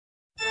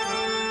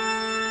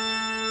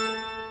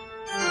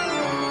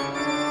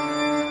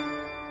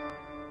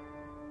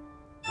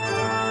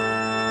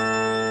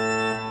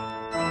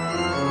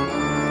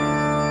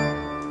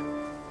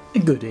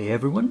Good day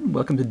everyone,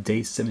 welcome to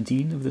day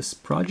 17 of this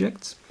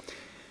project,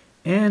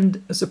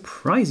 and a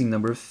surprising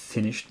number of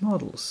finished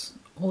models,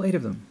 all 8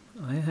 of them.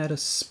 I had a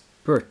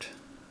spurt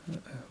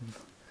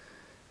of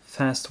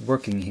fast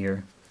working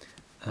here.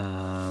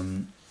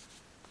 They're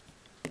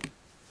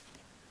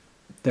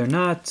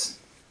not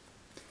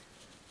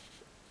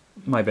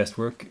my best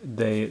work,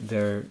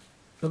 they're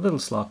a little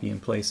sloppy in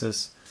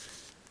places,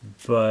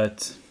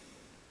 but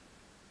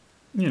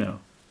you know,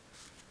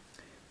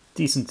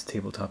 decent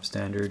tabletop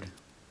standard.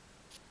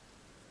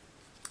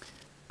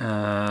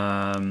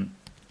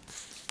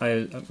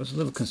 I was a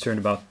little concerned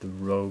about the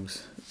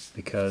rogues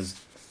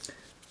because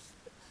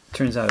it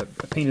turns out I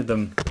painted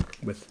them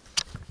with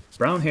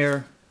brown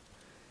hair,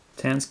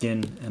 tan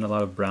skin, and a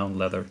lot of brown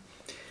leather.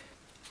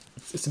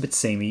 It's a bit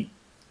samey.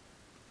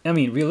 I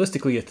mean,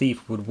 realistically, a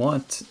thief would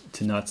want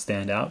to not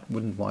stand out,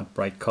 wouldn't want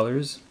bright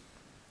colors.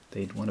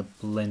 They'd want to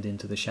blend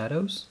into the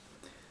shadows.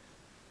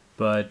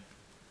 But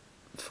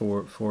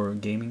for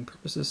gaming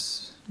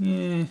purposes,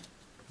 maybe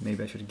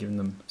I should have given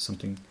them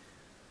some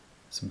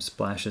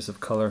splashes of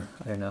color.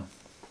 I don't know.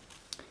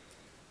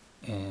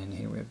 And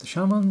here we have the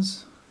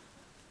shamans,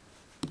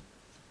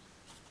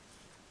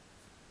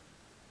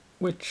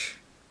 which,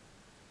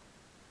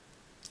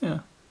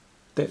 yeah,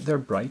 they're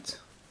bright,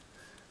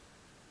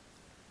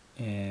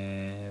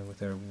 and with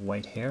their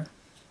white hair.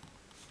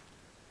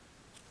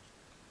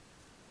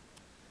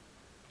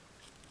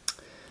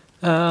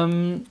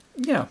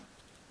 Yeah.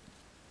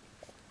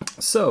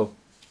 So,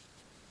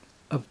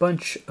 a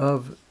bunch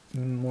of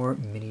more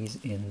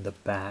minis in the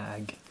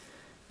bag,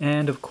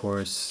 and of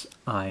course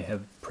I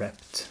have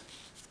prepped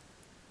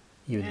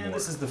even more.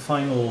 This is the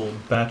final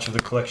batch of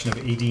the collection of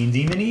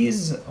AD&D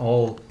minis,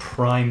 all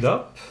primed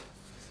up.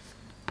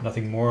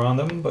 Nothing more on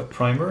them but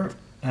primer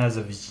as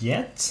of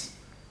yet.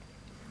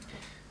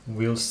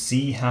 We'll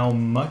see how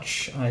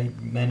much I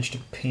manage to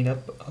paint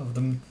up of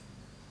them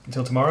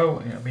until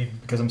tomorrow. I mean,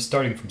 because I'm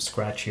starting from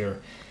scratch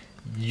here,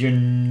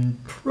 you're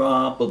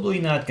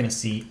probably not going to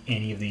see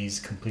any of these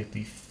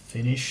completely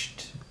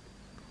finished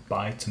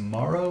by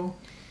tomorrow.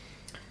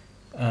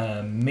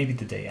 Maybe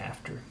the day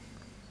after.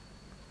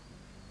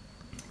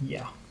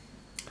 Yeah.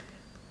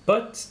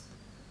 But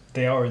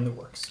they are in the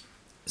works.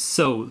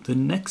 So the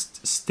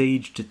next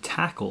stage to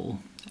tackle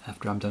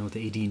after I'm done with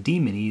the AD&D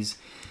minis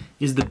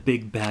is the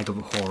big bag of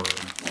horror.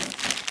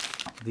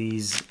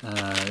 These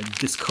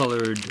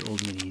discolored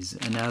old minis.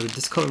 And now the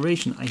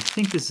discoloration, I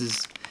think this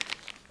is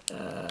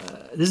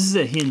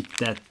a hint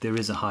that there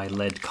is a high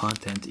lead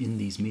content in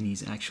these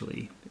minis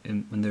actually.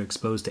 And when they're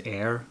exposed to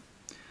air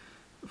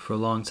for a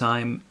long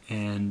time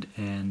and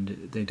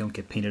they don't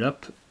get painted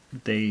up,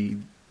 they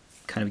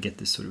kind of get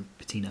this sort of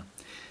patina.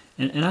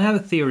 And I have a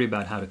theory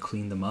about how to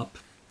clean them up.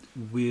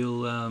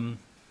 I'll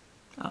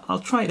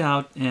try it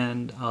out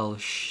and I'll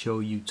show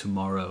you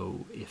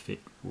tomorrow if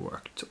it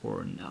worked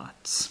or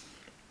not.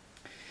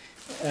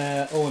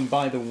 Oh, and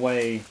by the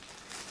way,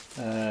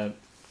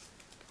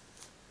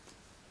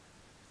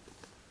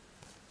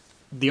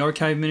 the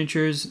archive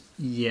miniatures,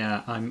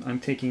 yeah, I'm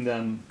taking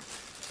them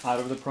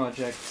out of the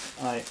project.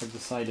 I've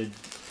decided,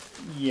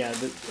 yeah,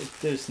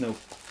 there's no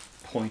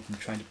point in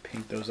trying to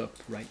paint those up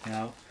right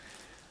now.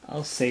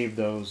 I'll save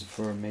those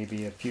for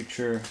maybe a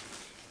future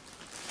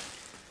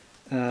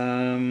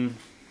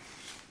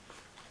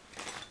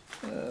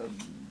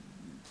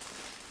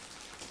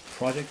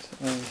project.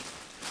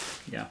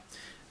 Yeah.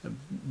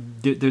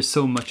 There's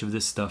so much of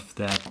this stuff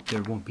that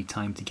there won't be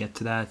time to get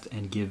to that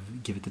and give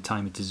it the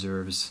time it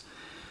deserves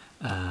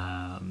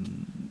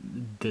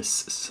this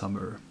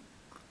summer.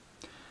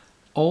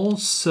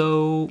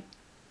 Also,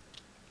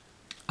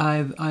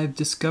 I've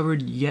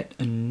discovered yet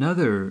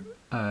another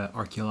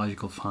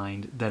archaeological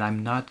find that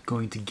I'm not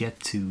going to get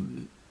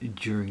to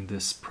during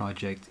this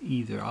project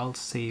either. I'll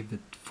save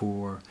it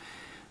for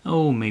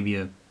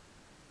maybe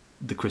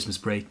the Christmas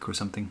break or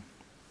something.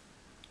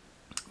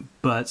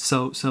 But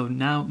so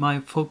now my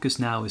focus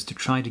now is to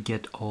try to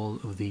get all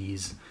of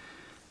these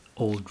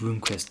old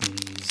RuneQuest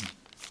minis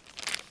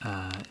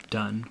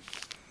done.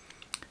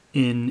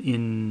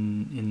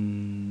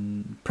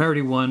 In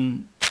priority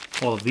 1,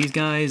 all of these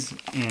guys,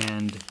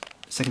 and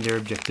secondary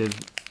objective,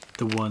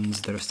 the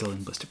ones that are still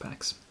in blister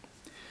packs.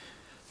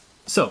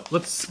 So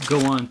let's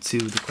go on to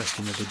the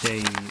question of the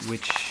day,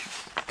 which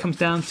comes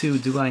down to,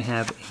 do I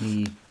have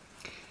any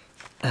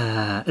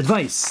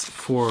advice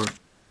for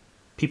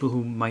people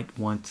who might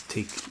want to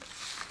take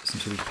some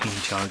sort of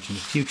painting challenge in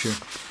the future?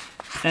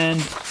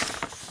 And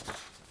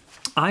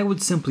I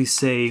would simply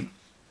say,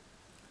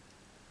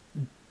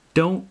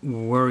 don't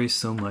worry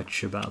so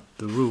much about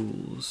the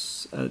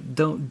rules.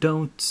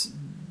 Don't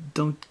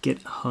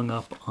get hung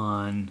up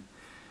on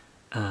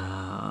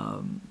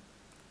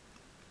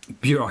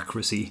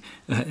bureaucracy,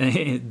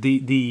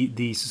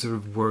 the sort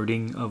of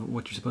wording of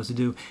what you're supposed to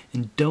do,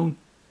 and don't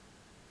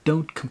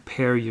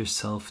compare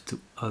yourself to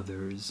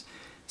others.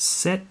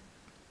 Set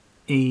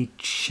a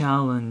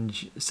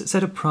challenge,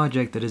 set a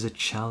project that is a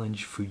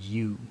challenge for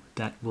you,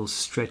 that will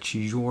stretch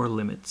your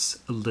limits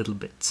a little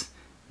bit.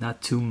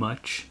 Not too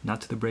much,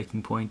 not to the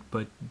breaking point,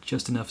 but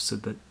just enough so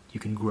that you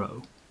can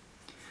grow.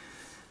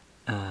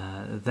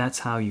 That's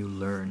how you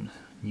learn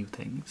new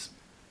things.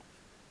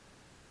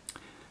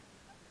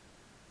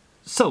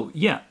 So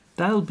yeah,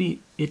 that'll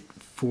be it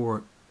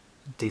for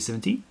day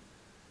 17.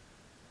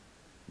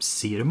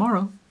 See you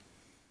tomorrow.